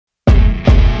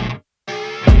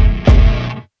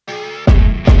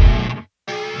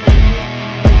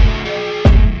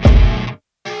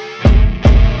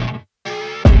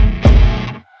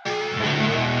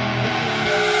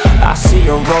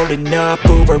Pulling up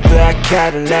Uber black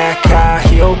Cadillac, high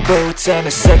heel boots and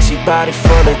a sexy body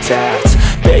full of tats.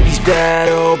 Baby's bad,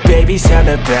 oh baby's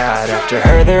hella bad. After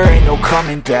her there ain't no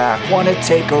coming back. Wanna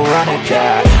take a run at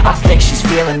that. I think she's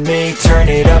feeling me, turn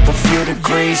it up a few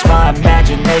degrees. My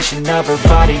imagination of her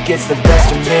body gets the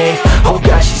best of me. Oh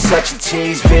gosh, she's such a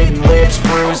tease, bitten lips,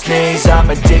 bruised knees.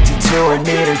 I'm addicted to her,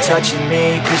 need her touching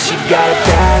me. Cause she got a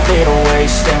bad little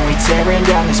waist, and we tearing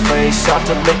down this place. Off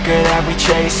the liquor that we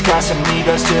chase,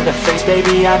 Casamigos to the face.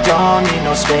 Baby, I don't need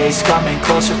no space, coming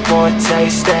closer for a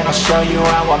taste. And I'll show you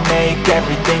how I make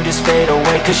everything just fade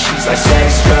away. Cause she's like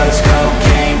sex, drugs,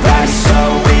 cocaine, body so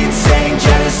insane.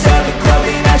 Jealous of the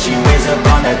clothing that she wears up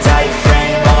on a tight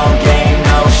frame. All game,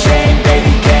 no shame,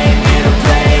 baby came here to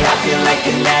play. I feel like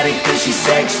an addict cause she's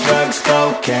sex, drugs,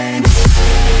 cocaine.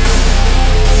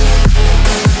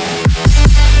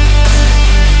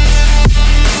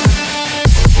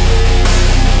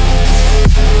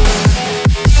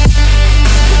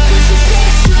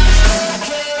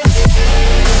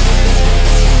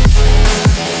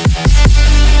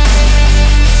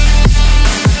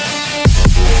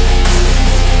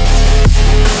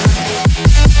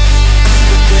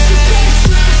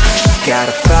 Got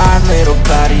a fine little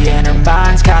body and her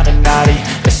mind's kinda naughty.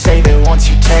 They say that once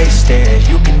you taste it,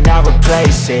 you cannot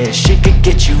replace it. She could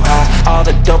get you high, all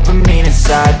the dopamine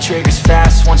inside triggers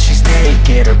fast once she's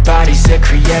naked. Her body's a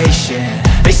creation.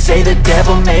 They say the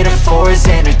devil made her for his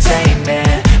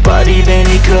entertainment, but even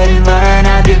he couldn't learn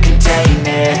how to contain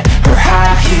it. Her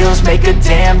high heels make a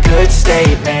damn good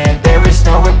statement. There is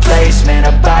no replacement,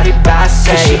 a body by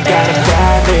Satan. Cause she got a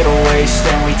bad little waist,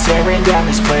 and we tearing down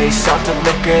this place. Off the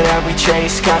liquor that we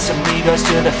chase, Casamigos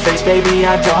to the face. Baby,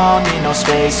 I don't need no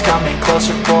space, coming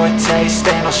closer for a taste.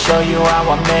 And I'll show you how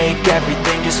I make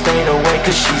everything just fade away.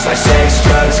 Cause she's like sex,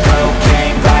 drugs,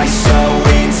 cocaine, body so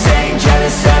insane.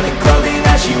 Jealous of the clothing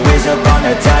that she wears up on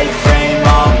a tight frame.